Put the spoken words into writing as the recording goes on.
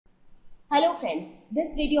Hello friends,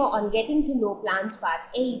 this video on getting to know plants part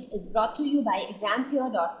 8 is brought to you by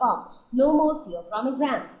examfear.com. No more fear from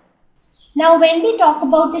exam. Now when we talk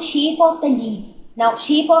about the shape of the leaf, now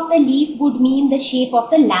shape of the leaf would mean the shape of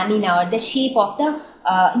the lamina or the shape of the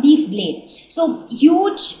leaf blade. So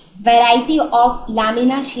huge variety of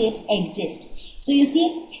lamina shapes exist. So you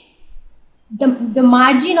see, the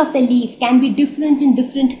margin of the leaf can be different in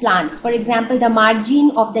different plants. For example, the margin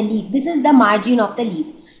of the leaf, this is the margin of the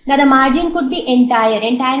leaf. Now the margin could be entire.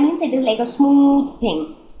 Entire means it is like a smooth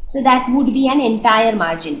thing. So that would be an entire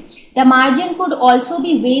margin. The margin could also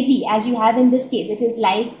be wavy, as you have in this case. It is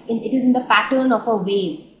in the pattern of a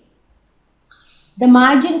wave. The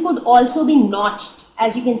margin could also be notched,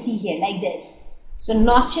 as you can see here, like this. So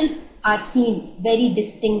notches are seen very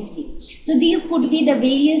distinctly. So these could be the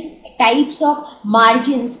various types of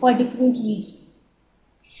margins for different leaves.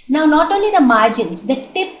 Now not only the margins, the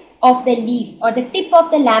tip of the leaf or the tip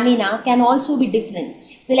of the lamina can also be different.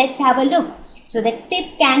 So let's have a look. So the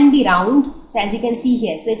tip can be round. So as you can see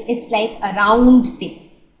here, so it's like a round tip.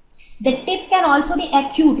 The tip can also be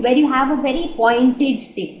acute, where you have a very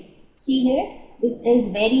pointed tip. See here, this is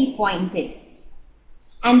very pointed.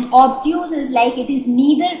 And obtuse is like it is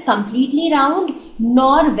neither completely round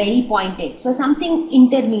nor very pointed. So something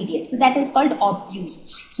intermediate. So that is called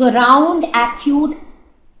obtuse. So round, acute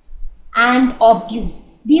and obtuse.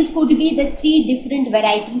 These could be the three different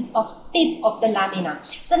varieties of tip of the lamina.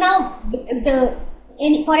 So now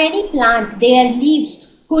for any plant, their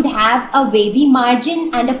leaves could have a wavy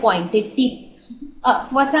margin and a pointed tip.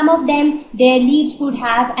 For some of them, their leaves could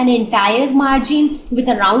have an entire margin with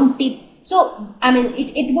a round tip. So, I mean,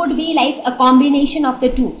 it would be like a combination of the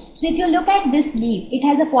two. So, if you look at this leaf, it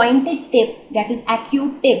has a pointed tip, that is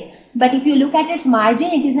acute tip. But if you look at its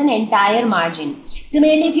margin, it is an entire margin.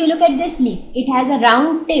 Similarly, if you look at this leaf, it has a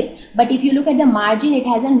round tip. But if you look at the margin, it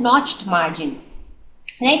has a notched margin.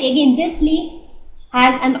 Right? Again, this leaf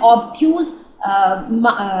has an obtuse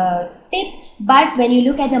tip. But when you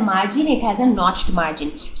look at the margin, it has a notched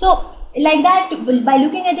margin. So, like that, by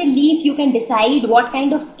looking at the leaf, you can decide what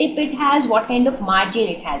kind of tip it has, what kind of margin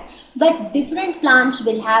it has. But different plants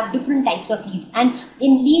will have different types of leaves, and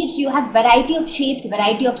in leaves you have variety of shapes,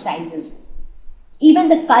 variety of sizes. Even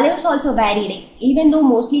the colors also vary, like even though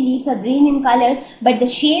mostly leaves are green in color, but the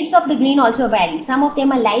shades of the green also vary. Some of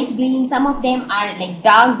them are light green, some of them are like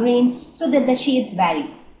dark green, so that the shades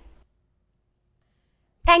vary.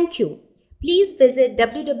 Thank you. Please visit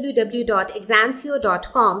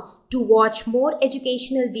www.examfear.com to watch more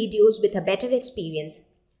educational videos with a better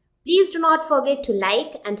experience. Please do not forget to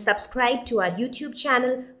like and subscribe to our YouTube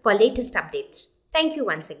channel for latest updates. Thank you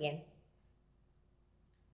once again.